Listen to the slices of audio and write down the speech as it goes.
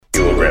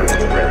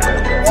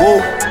Woo,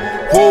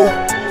 woo.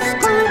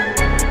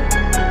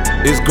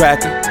 It's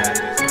crackin'.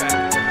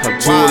 I'm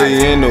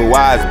Julian, the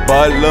wise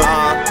Butler.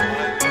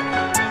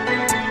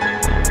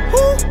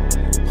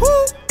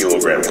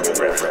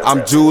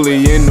 I'm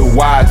Julian, the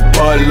wise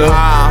Butler.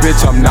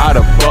 Bitch, I'm not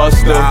a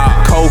buster.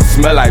 Coke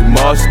smell like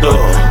mustard.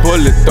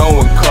 Bullet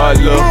throwing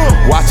color.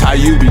 Watch how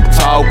you be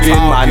talking.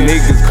 My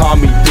niggas call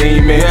me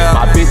demon.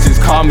 My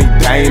bitches call me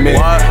Damon.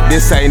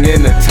 This ain't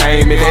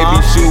entertainment. They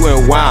be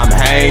shooting while I'm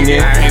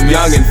hanging.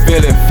 Young and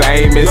feeling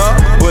famous.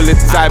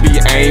 Bullets I be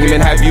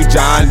aiming. Have you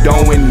John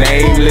Doe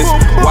nameless?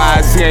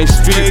 Wise he ain't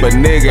street, but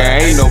nigga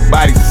ain't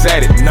nobody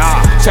said it.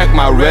 Check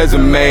my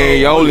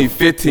resume. Only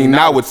 15,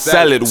 I would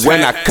sell it.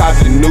 When I cop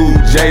the new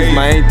J's,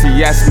 my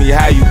auntie asked me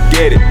how you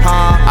get it.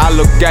 I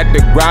look at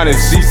the ground and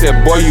she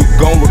said, boy, you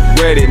gon'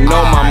 regret it.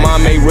 No, my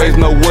mom ain't raised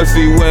no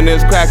wussy. When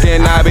it's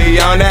crackin', I be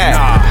on that.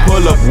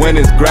 Pull up when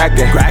it's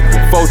crackin'.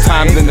 4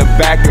 times in the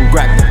back and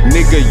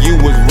nigga, you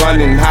was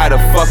running. How the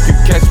fuck you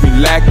catch me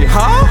lacking?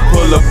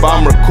 Pull up,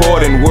 I'm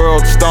recording.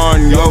 World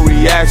starring your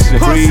reaction.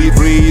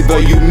 Breathe or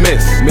you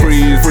miss.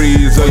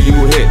 Freeze or you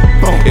hit.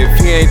 If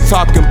he ain't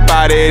talking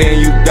about it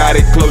and you got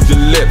it, close your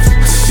lips.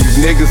 These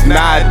niggas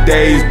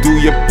nowadays do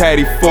your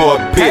patty for a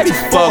bitch.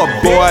 Fuck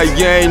boy,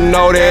 you ain't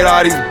know that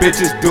all these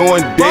bitches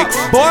doing dicks.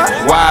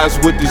 Wise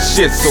with the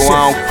shit, so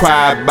I don't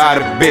cry about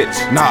a bitch.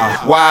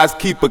 Wise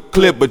keep a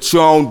clip, but you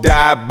don't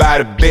die by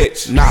the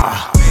bitch.